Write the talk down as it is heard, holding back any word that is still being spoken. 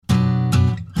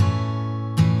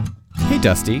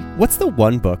Dusty, what's the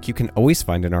one book you can always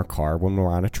find in our car when we're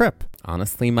on a trip?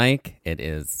 Honestly, Mike, it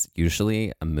is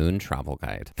usually a Moon travel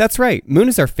guide. That's right. Moon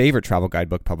is our favorite travel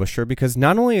guidebook publisher because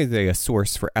not only are they a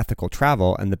source for ethical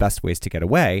travel and the best ways to get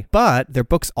away, but their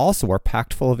books also are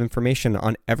packed full of information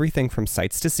on everything from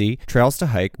sights to see, trails to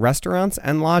hike, restaurants,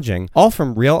 and lodging, all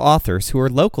from real authors who are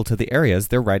local to the areas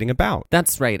they're writing about.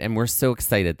 That's right, and we're so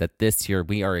excited that this year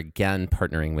we are again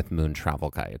partnering with Moon Travel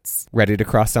Guides. Ready to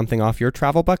cross something off your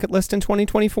travel bucket list in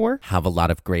 2024? Have a lot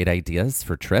of great ideas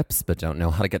for trips, but don't know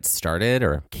how to get started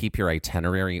or keep your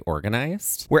itinerary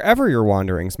organized? Wherever your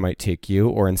wanderings might take you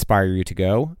or inspire you to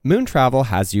go, Moon Travel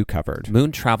has you covered.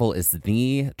 Moon Travel is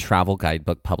the travel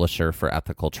guidebook publisher for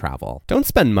ethical travel. Don't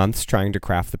spend months trying to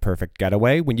craft the perfect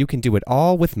getaway when you can do it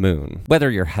all with Moon. Whether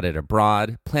you're headed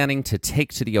abroad, planning to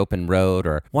take to the open road,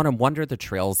 or want to wander the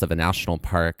trails of a national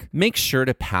park, make sure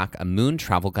to pack a Moon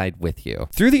travel guide with you.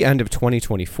 Through the end of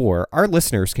 2024, our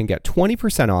listeners can get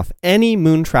 20% off any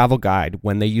Moon travel guide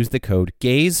when they use the code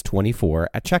GAZE24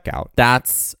 at checkout.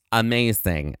 That's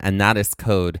amazing. And that is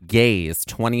code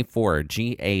GAZE24,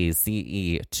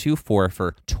 GAZE24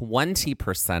 for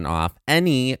 20% off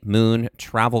any Moon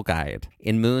travel guide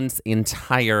in Moon's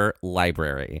entire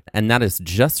library. And that is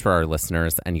just for our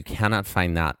listeners, and you cannot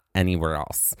find that anywhere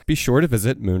else. Be sure to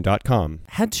visit moon.com.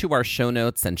 Head to our show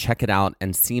notes and check it out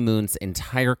and see Moon's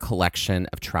entire collection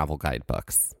of travel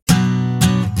guidebooks.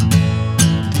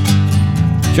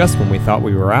 Just when we thought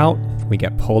we were out, we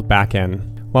get pulled back in.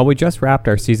 While we just wrapped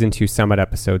our Season 2 Summit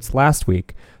episodes last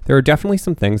week, there are definitely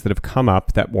some things that have come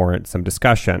up that warrant some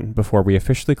discussion before we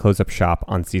officially close up shop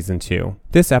on Season 2.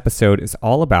 This episode is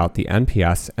all about the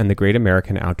NPS and the Great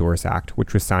American Outdoors Act,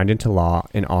 which was signed into law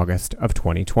in August of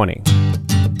 2020.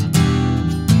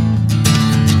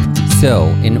 So,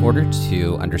 in order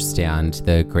to understand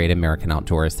the Great American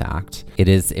Outdoors Act, it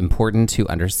is important to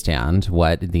understand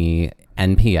what the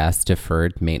NPS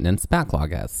Deferred Maintenance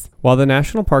Backlog is. While the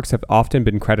national parks have often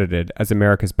been credited as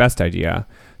America's best idea,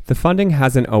 the funding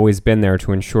hasn't always been there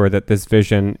to ensure that this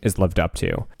vision is lived up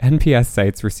to. NPS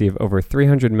sites receive over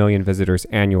 300 million visitors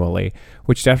annually,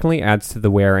 which definitely adds to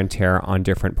the wear and tear on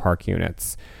different park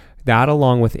units. That,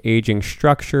 along with aging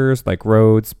structures like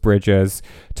roads, bridges,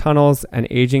 tunnels, and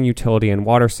aging utility and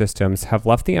water systems, have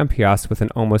left the NPS with an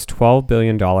almost $12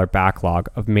 billion backlog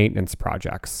of maintenance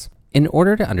projects. In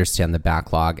order to understand the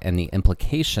backlog and the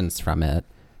implications from it,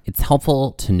 it's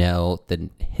helpful to know the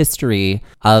history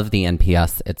of the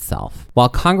NPS itself. While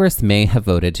Congress may have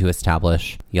voted to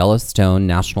establish Yellowstone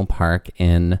National Park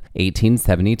in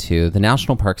 1872, the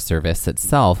National Park Service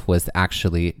itself was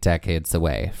actually decades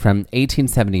away. From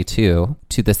 1872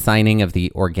 to the signing of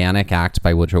the Organic Act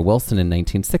by Woodrow Wilson in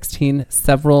 1916,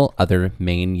 several other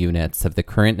main units of the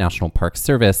current National Park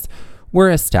Service were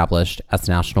established as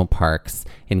national parks,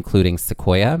 including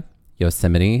Sequoia,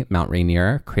 Yosemite, Mount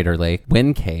Rainier, Crater Lake,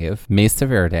 Wind Cave, Mesa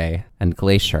Verde, and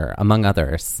Glacier, among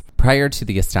others. Prior to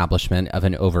the establishment of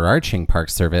an overarching park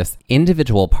service,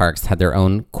 individual parks had their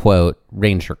own, quote,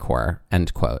 ranger corps,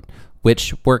 end quote,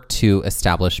 which worked to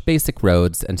establish basic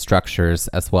roads and structures,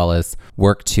 as well as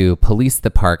work to police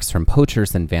the parks from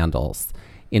poachers and vandals.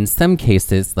 In some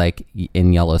cases, like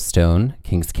in Yellowstone,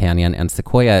 Kings Canyon, and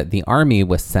Sequoia, the Army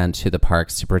was sent to the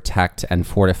parks to protect and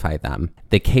fortify them.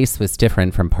 The case was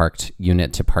different from park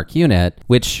unit to park unit,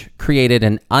 which created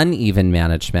an uneven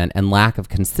management and lack of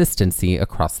consistency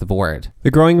across the board.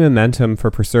 The growing momentum for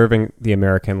preserving the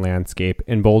American landscape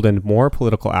emboldened more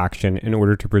political action in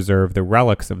order to preserve the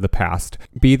relics of the past,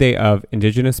 be they of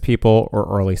indigenous people or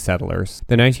early settlers.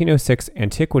 The 1906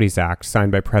 Antiquities Act,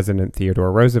 signed by President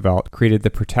Theodore Roosevelt, created the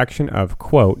protection of,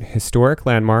 quote, historic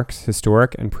landmarks,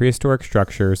 historic and prehistoric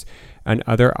structures, and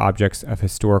other objects of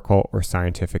historical or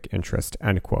scientific interest,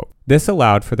 end quote. This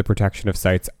allowed for the protection of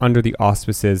sites under the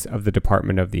auspices of the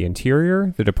Department of the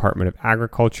Interior, the Department of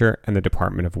Agriculture, and the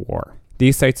Department of War.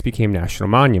 These sites became national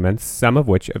monuments, some of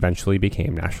which eventually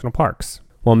became national parks.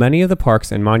 While many of the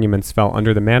parks and monuments fell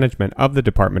under the management of the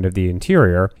Department of the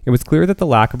Interior, it was clear that the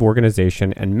lack of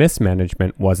organization and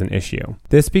mismanagement was an issue.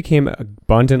 This became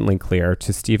abundantly clear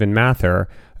to Stephen Mather,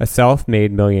 a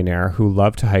self-made millionaire who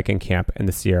loved to hike and camp in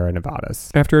the Sierra Nevadas.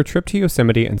 After a trip to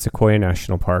Yosemite and Sequoia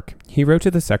National Park, he wrote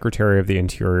to the Secretary of the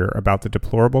Interior about the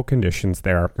deplorable conditions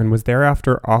there and was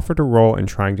thereafter offered a role in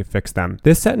trying to fix them.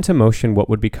 This set into motion what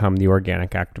would become the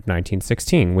Organic Act of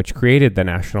 1916, which created the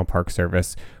National Park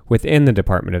Service within the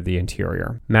Department of the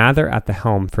Interior. Mather at the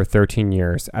helm for 13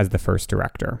 years as the first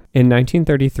director. In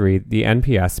 1933, the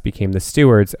NPS became the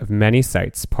stewards of many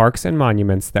sites, parks, and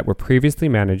monuments that were previously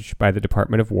managed by the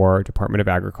Department of War, Department of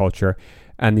Agriculture,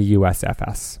 and the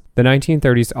USFS. The The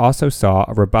 1930s also saw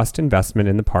a robust investment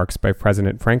in the parks by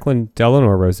President Franklin Delano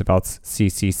Roosevelt's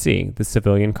CCC, the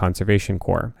Civilian Conservation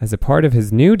Corps. As a part of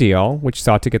his New Deal, which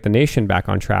sought to get the nation back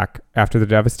on track after the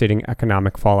devastating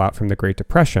economic fallout from the Great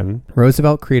Depression,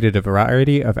 Roosevelt created a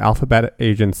variety of alphabet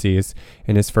agencies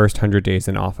in his first 100 days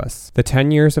in office. The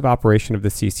 10 years of operation of the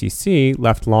CCC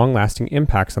left long-lasting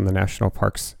impacts on the national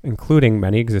parks, including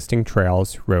many existing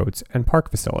trails, roads, and park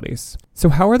facilities. So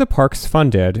how are the parks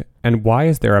funded, and why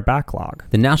is there a backlog?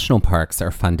 The national parks are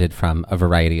funded from a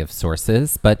variety of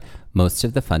sources, but most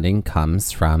of the funding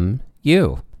comes from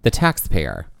you, the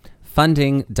taxpayer.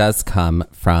 Funding does come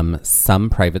from some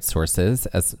private sources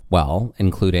as well,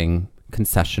 including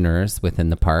concessioners within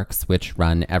the parks, which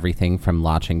run everything from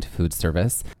lodging to food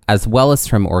service, as well as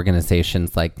from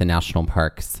organizations like the National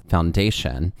Parks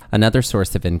Foundation. Another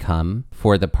source of income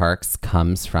for the parks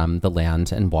comes from the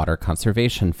Land and Water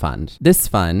Conservation Fund. This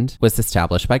fund was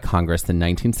established by Congress in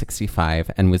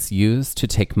 1965 and was used to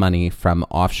take money from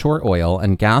offshore oil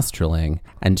and gas drilling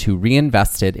and to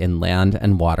reinvest it in land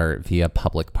and water via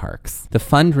public parks. The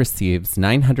fund receives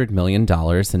 $900 million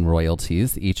in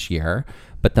royalties each year,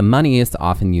 but the money is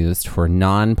often used for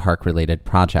non-park related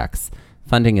projects.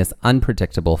 Funding is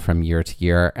unpredictable from year to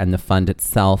year, and the fund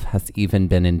itself has even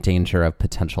been in danger of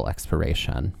potential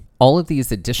expiration. All of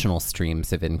these additional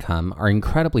streams of income are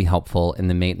incredibly helpful in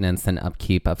the maintenance and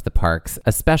upkeep of the parks,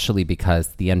 especially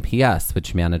because the NPS,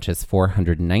 which manages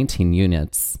 419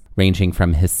 units, ranging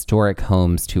from historic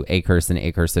homes to acres and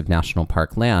acres of national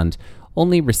park land,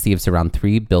 only receives around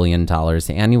 $3 billion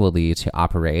annually to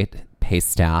operate, pay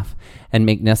staff, and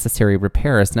make necessary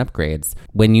repairs and upgrades.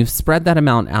 When you spread that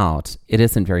amount out, it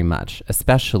isn't very much,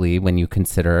 especially when you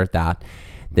consider that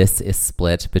this is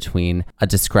split between a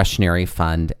discretionary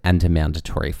fund and a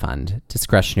mandatory fund.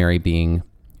 Discretionary being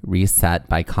reset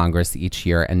by Congress each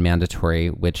year, and mandatory,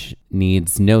 which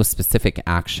needs no specific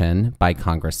action by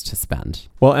Congress to spend.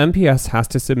 While MPS has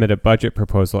to submit a budget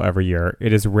proposal every year,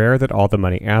 it is rare that all the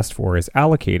money asked for is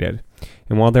allocated.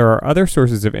 And while there are other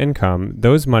sources of income,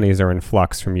 those monies are in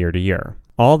flux from year to year.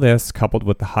 All this, coupled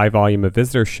with the high volume of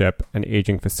visitorship and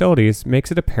aging facilities,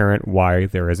 makes it apparent why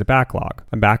there is a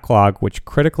backlog which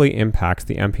critically impacts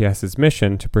the MPS's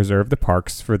mission to preserve the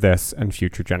parks for this and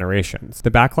future generations.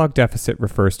 The backlog deficit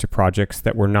refers to projects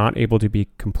that were not able to be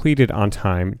completed on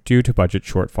time due to budget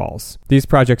shortfalls. These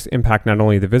projects impact not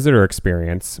only the visitor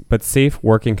experience, but safe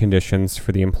working conditions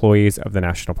for the employees of the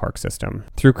National Park System.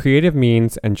 Through creative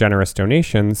means and generous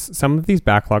donations, some of these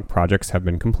backlog projects have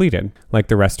been completed, like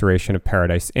the restoration of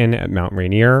Paradise Inn at Mount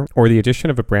Rainier or the addition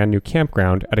of a brand new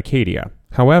campground at Acadia.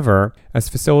 However, as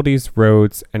facilities,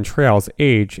 roads, and trails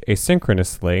age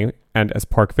asynchronously, and as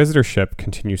park visitorship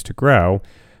continues to grow,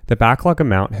 the backlog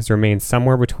amount has remained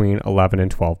somewhere between $11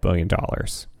 and $12 billion.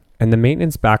 And the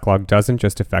maintenance backlog doesn't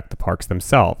just affect the parks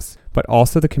themselves, but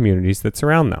also the communities that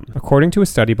surround them. According to a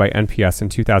study by NPS in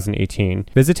 2018,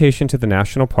 visitation to the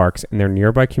national parks and their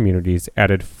nearby communities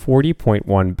added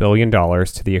 $40.1 billion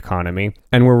to the economy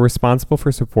and were responsible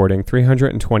for supporting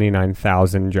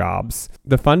 329,000 jobs.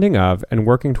 The funding of and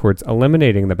working towards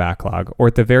eliminating the backlog, or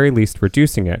at the very least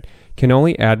reducing it, can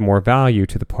only add more value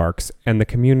to the parks and the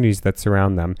communities that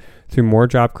surround them through more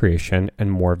job creation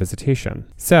and more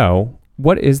visitation. So,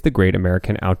 what is the Great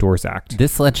American Outdoors Act?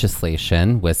 This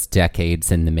legislation was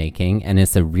decades in the making and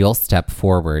is a real step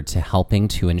forward to helping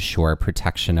to ensure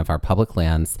protection of our public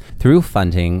lands through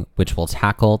funding which will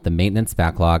tackle the maintenance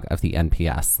backlog of the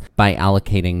NPS by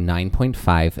allocating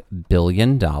 $9.5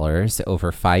 billion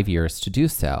over 5 years to do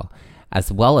so,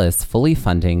 as well as fully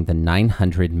funding the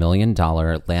 $900 million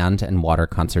Land and Water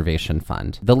Conservation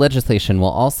Fund. The legislation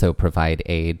will also provide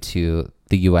aid to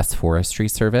the U.S. Forestry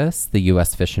Service, the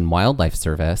U.S. Fish and Wildlife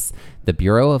Service, the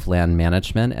Bureau of Land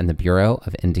Management, and the Bureau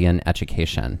of Indian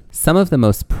Education. Some of the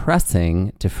most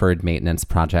pressing deferred maintenance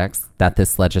projects that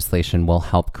this legislation will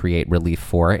help create relief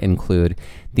for include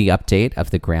the update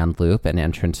of the Grand Loop and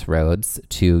entrance roads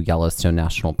to Yellowstone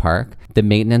National Park, the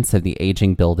maintenance of the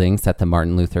aging buildings at the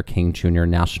Martin Luther King Jr.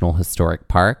 National Historic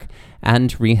Park,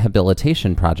 and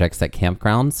rehabilitation projects at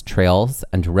campgrounds, trails,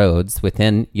 and roads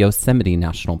within Yosemite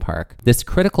National Park. This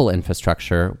critical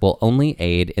infrastructure will only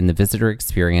aid in the visitor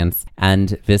experience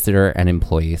and visitor and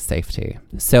employee safety.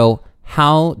 So,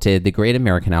 how did the Great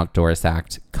American Outdoors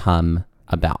Act come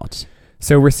about?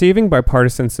 So, receiving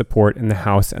bipartisan support in the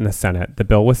House and the Senate, the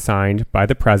bill was signed by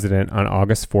the President on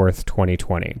August 4th,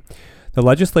 2020. The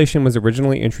legislation was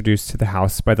originally introduced to the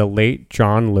House by the late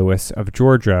John Lewis of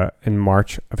Georgia in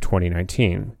March of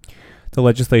 2019. The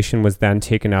legislation was then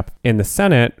taken up in the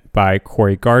Senate by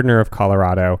Cory Gardner of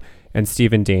Colorado and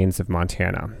Stephen Daines of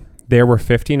Montana. There were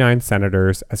 59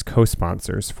 senators as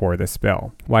co-sponsors for this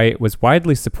bill. While it was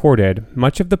widely supported,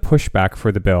 much of the pushback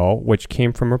for the bill, which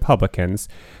came from Republicans,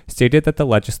 stated that the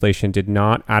legislation did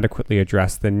not adequately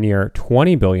address the near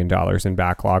 $20 billion in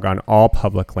backlog on all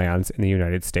public lands in the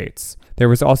United States. There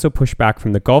was also pushback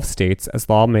from the Gulf states, as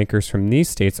lawmakers from these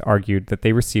states argued that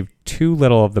they received too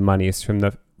little of the monies from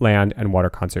the Land and Water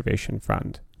Conservation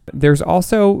Fund. There's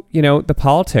also, the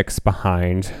politics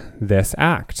behind this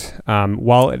act.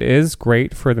 While it is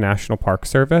great for the National Park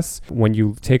Service, when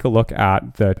you take a look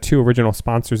at the two original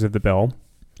sponsors of the bill,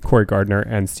 Cory Gardner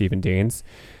and Stephen Daines,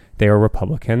 they are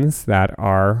Republicans that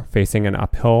are facing an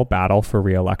uphill battle for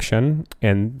re-election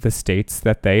in the states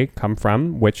that they come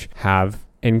from, which have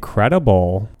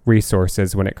incredible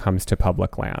resources when it comes to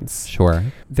public lands. Sure.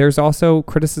 There's also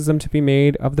criticism to be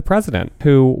made of the president,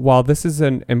 who, while this is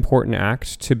an important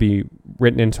act to be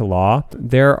written into law,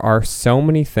 there are so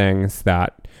many things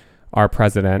that our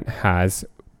president has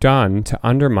done to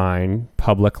undermine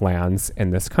public lands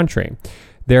in this country.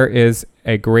 There is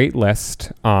a great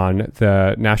list on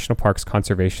the National Parks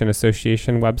Conservation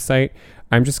Association website.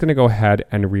 I'm just going to go ahead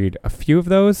and read a few of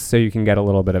those so you can get a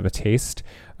little bit of a taste.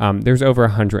 There's over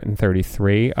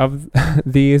 133 of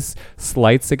these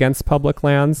slights against public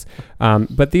lands,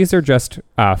 but these are just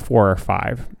 4 or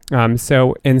 5.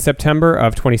 So in September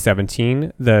of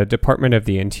 2017, the Department of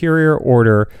the Interior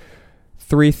Order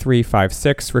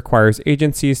 3356 requires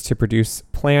agencies to produce,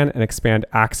 plan, and expand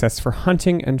access for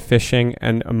hunting and fishing,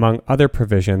 and among other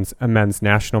provisions, amends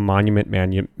National Monument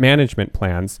Management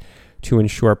Plans to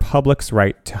ensure public's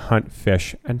right to hunt,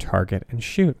 fish, and target and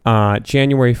shoot.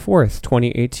 January 4th,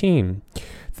 2018,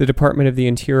 the Department of the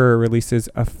Interior releases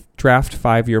a draft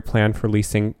 5-year plan for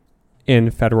leasing in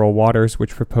federal waters,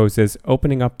 which proposes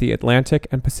opening up the Atlantic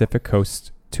and Pacific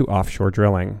coast to offshore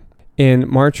drilling. In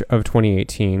March of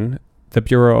 2018, the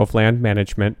Bureau of Land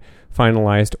Management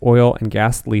finalized oil and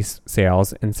gas lease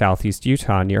sales in southeast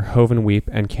Utah near Hoven Weep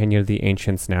and Canyon of the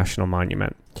Ancients National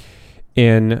Monument.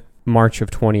 In March of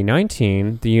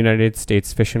 2019, the United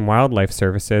States Fish and Wildlife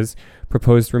Services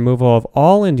proposed removal of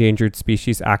all Endangered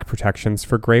Species Act protections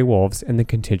for gray wolves in the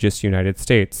contiguous United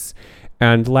States.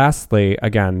 And lastly,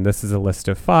 again, this is a list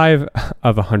of 5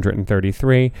 of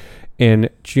 133. In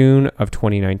June of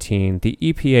 2019, the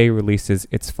EPA releases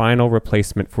its final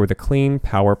replacement for the Clean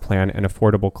Power Plan and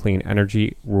Affordable Clean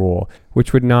Energy Rule,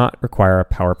 which would not require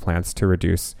power plants to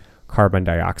reduce carbon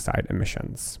dioxide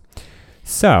emissions.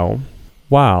 So,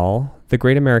 while the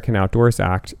Great American Outdoors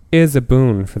Act is a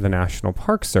boon for the National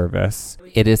Park Service,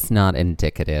 it is not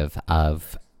indicative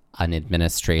of an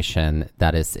administration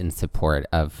that is in support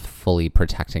of fully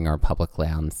protecting our public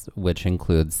lands, which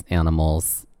includes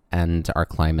animals and our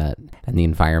climate and the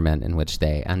environment in which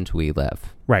they and we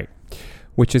live. Right.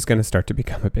 Which is going to start to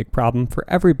become a big problem for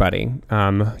everybody,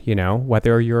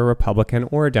 whether you're a Republican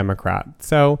or a Democrat.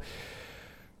 So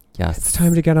yes, it's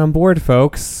time to get on board,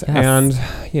 folks, yes,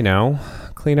 and,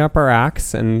 clean up our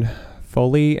acts and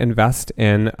fully invest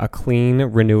in a clean,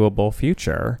 renewable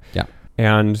future. Yeah.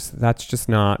 And that's just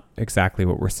not exactly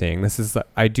what we're seeing. This is,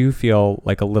 I do feel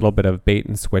like a little bit of bait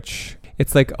and switch.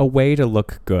 It's like a way to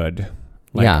look good.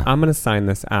 Like, yeah. I'm going to sign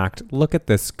this act. Look at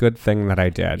this good thing that I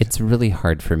did. It's really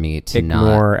hard for me to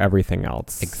ignore everything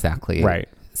else. Exactly. Right.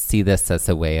 See this as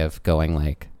a way of going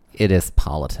like, it is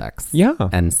politics. Yeah.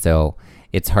 And so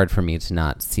it's hard for me to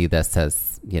not see this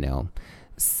as,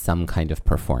 some kind of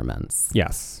performance.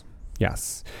 Yes.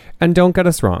 Yes. And don't get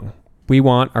us wrong. We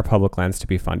want our public lands to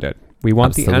be funded. We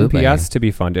want Absolutely. the NPS to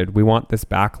be funded. We want this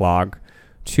backlog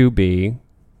to be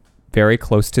very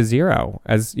close to zero,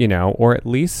 or at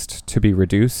least to be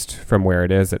reduced from where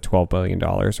it is at $12 billion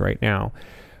right now.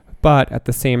 But at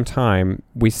the same time,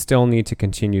 we still need to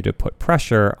continue to put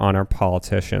pressure on our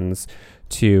politicians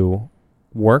to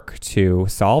work to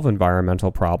solve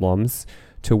environmental problems,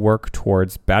 to work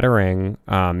towards bettering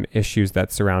issues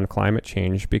that surround climate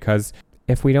change, because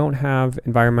if we don't have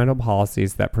environmental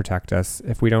policies that protect us,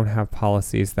 if we don't have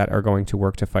policies that are going to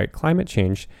work to fight climate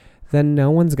change, then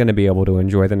no one's going to be able to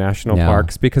enjoy the national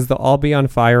parks because they'll all be on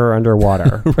fire or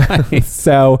underwater. Right.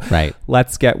 So right.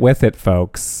 Let's get with it,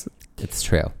 folks. It's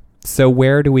true. So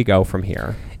where do we go from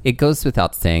here? It goes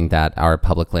without saying that our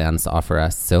public lands offer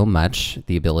us so much.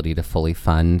 The ability to fully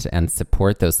fund and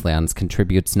support those lands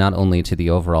contributes not only to the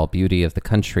overall beauty of the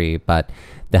country, but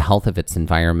the health of its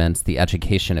environments, the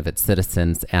education of its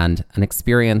citizens, and an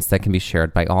experience that can be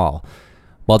shared by all.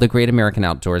 While the Great American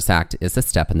Outdoors Act is a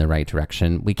step in the right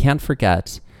direction, we can't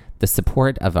forget the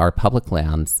support of our public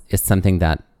lands is something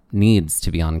that needs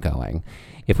to be ongoing.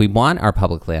 If we want our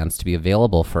public lands to be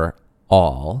available for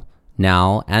all,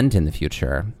 now and in the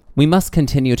future, We must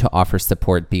continue to offer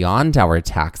support beyond our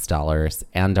tax dollars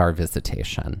and our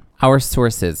visitation. Our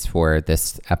sources for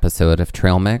this episode of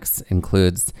Trail Mix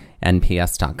includes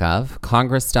nps.gov,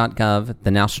 congress.gov,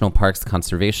 the National Parks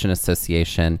Conservation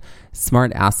Association,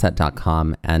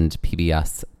 smartasset.com, and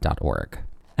pbs.org.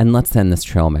 And let's end this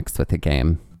Trail Mix with a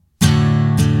game.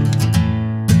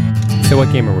 So what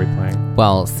game are we playing?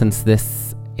 Well, since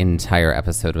this entire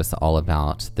episode was all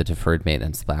about the deferred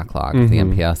maintenance backlog of the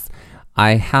NPS,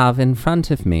 I have in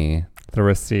front of me the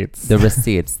receipts,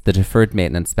 the deferred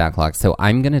maintenance backlog. So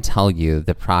I'm going to tell you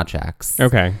the projects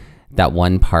that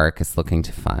one park is looking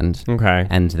to fund. Okay.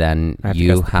 And then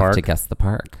you have to guess the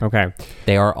park. Okay.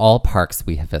 They are all parks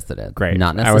we have visited. Great.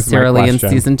 Not necessarily in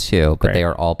season 2, but they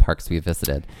are all parks we have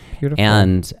visited. Beautiful.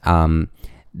 And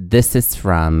this is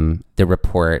from the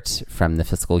report from the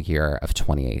fiscal year of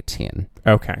 2018.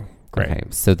 Okay. Great. Okay.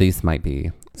 So these might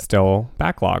be still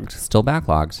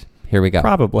backlogged. Here we go.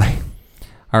 Probably.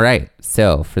 All right.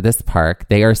 So for this park,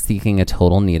 they are seeking a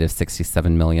total need of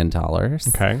 $67 million.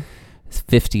 Okay.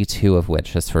 52 of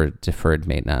which is for deferred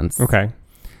maintenance. Okay.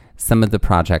 Some of the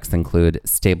projects include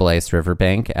stabilized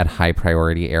riverbank at high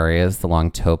priority areas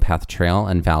along Towpath Trail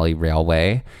and Valley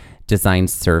Railway, design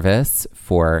service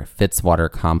for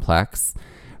Fitzwater Complex,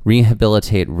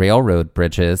 rehabilitate railroad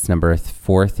bridges number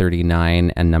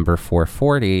 439 and number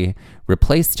 440,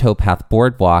 replace towpath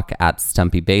boardwalk at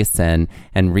Stumpy Basin,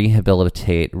 and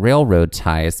rehabilitate railroad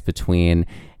ties between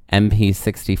MP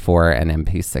 64 and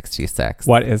MP 66.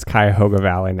 What is Cuyahoga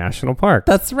Valley National Park?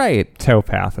 That's right.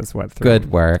 Towpath is what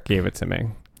Good work. Gave it to me.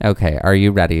 Okay, are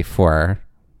you ready for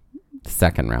the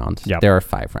second round? Yep. There are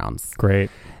 5 rounds.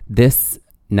 Great. This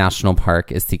national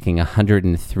park is seeking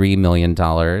 $103 million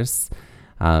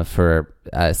for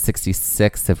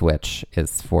 66 of which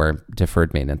is for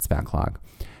deferred maintenance backlog.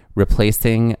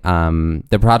 Replacing,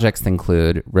 the projects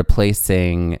include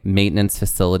replacing maintenance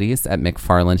facilities at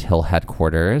McFarland Hill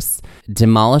headquarters,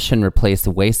 demolish and replace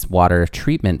a wastewater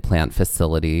treatment plant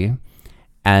facility,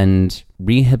 and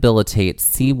rehabilitate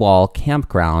seawall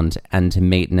campground and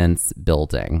maintenance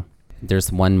building.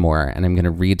 There's one more, and I'm going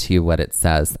to read to you what it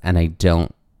says, and I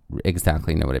don't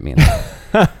exactly know what it means.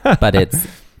 But it's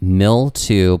MIL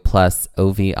 2 plus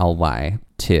OVLY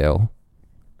 2.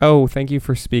 Oh, thank you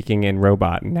for speaking in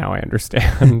robot. Now I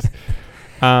understand.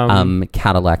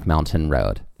 Cadillac Mountain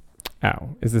Road.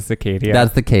 Oh, is this Acadia?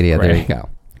 That's Acadia. Right. There you go.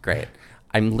 Great.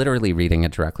 I'm literally reading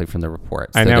it directly from the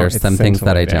report. So I know, there's some things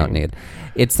that I don't need.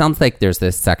 It sounds like there's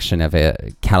this section of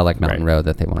it, Cadillac Mountain Road,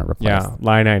 that they want to replace. Yeah,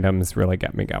 line items really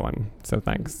get me going. So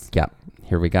thanks. Yep.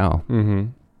 Here we go. Mm-hmm.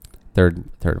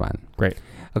 Third one. Great.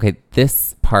 Okay,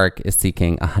 this park is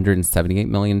seeking $178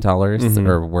 million,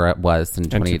 or where it was in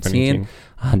 2018,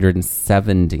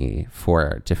 170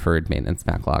 for deferred maintenance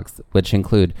backlogs, which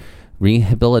include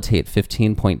rehabilitate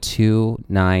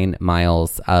 15.29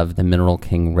 miles of the Mineral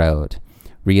King Road,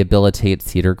 rehabilitate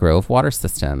Cedar Grove water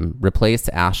system, replace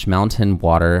Ash Mountain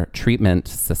water treatment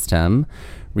system,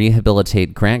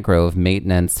 rehabilitate Grant Grove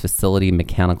maintenance facility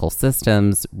mechanical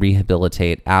systems,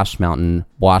 rehabilitate Ash Mountain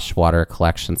wash water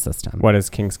collection system. What is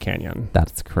Kings Canyon?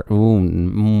 That's correct.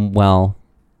 Well,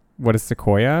 what is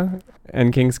Sequoia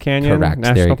and Kings Canyon? Correct.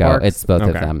 National there you go. Parks? It's both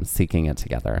of them seeking it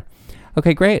together.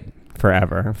 Okay, great.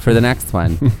 Forever. For the next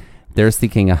one, they're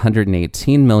seeking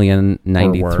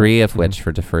 $118,093,000 of which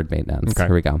for deferred maintenance. Okay.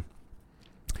 Here we go.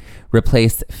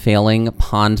 Replace failing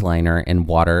pond liner in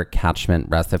water catchment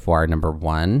reservoir number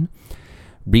 1.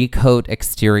 Recoat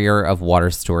exterior of water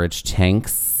storage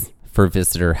tanks for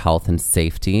visitor health and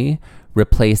safety.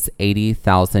 Replace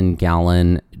 80,000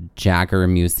 gallon Jagger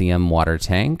Museum water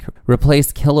tank.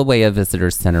 Replace Kilauea Visitor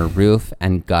Center roof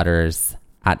and gutters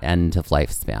at end of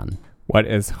lifespan. What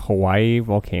is Hawaii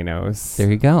Volcanoes? There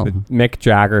you go. The Mick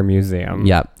Jagger Museum.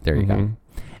 Yep, there you go.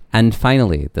 And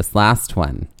finally, this last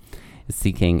one is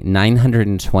seeking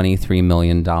 $923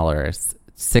 million.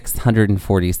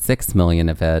 $646 million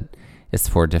of it is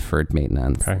for deferred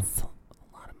maintenance. Okay. That's a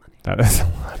lot of money. That is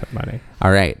a lot of money.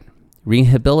 All right.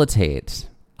 Rehabilitate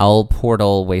El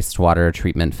Portal Wastewater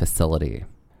Treatment Facility.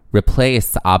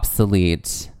 Replace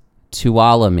obsolete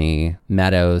Tuolumne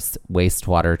Meadows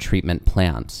Wastewater Treatment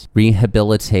Plant.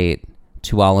 Rehabilitate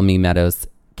Tuolumne Meadows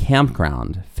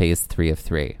Campground, Phase 3 of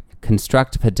 3.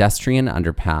 Construct pedestrian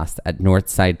underpass at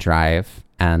Northside Drive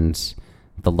and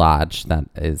the lodge that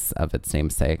is of its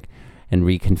namesake, and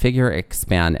reconfigure,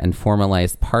 expand, and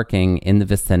formalize parking in the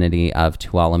vicinity of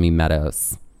Tuolumne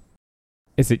Meadows.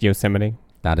 Is it Yosemite?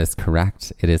 That is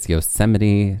correct. It is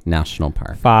Yosemite National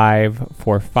Park. 5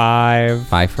 for 5.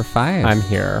 5 for 5. I'm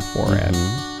here for it.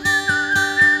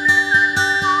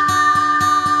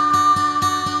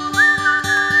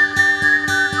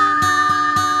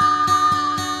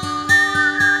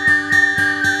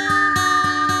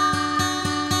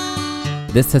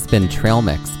 This has been Trail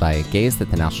Mix by Gaze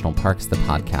at the National Parks, the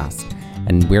podcast.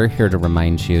 And we're here to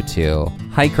remind you to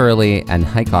hike early and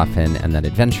hike often, and that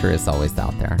adventure is always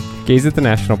out there. Gaze at the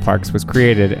National Parks was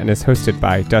created and is hosted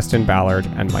by Dustin Ballard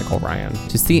and Michael Ryan.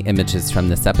 To see images from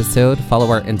this episode,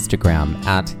 follow our Instagram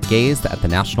at Gaze at the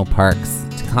National Parks.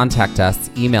 To contact us,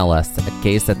 email us at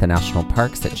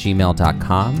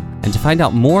gazeatthenationalparks@gmail.com. And to find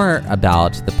out more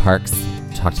about the parks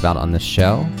talked about on this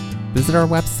show, visit our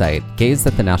website,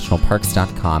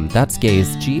 gazeatthenationalparks.com. That's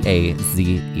Gaze,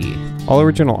 G-A-Z-E. All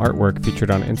original artwork featured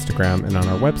on Instagram and on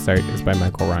our website is by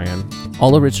Michael Ryan.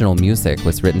 All original music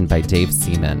was written by Dave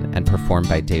Seaman and performed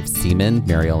by Dave Seaman,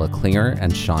 Mariella Klinger,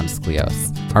 and Sean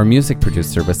Sklios. Our music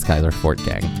producer was Skylar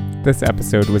Fortgang. This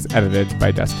episode was edited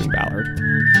by Dustin Ballard.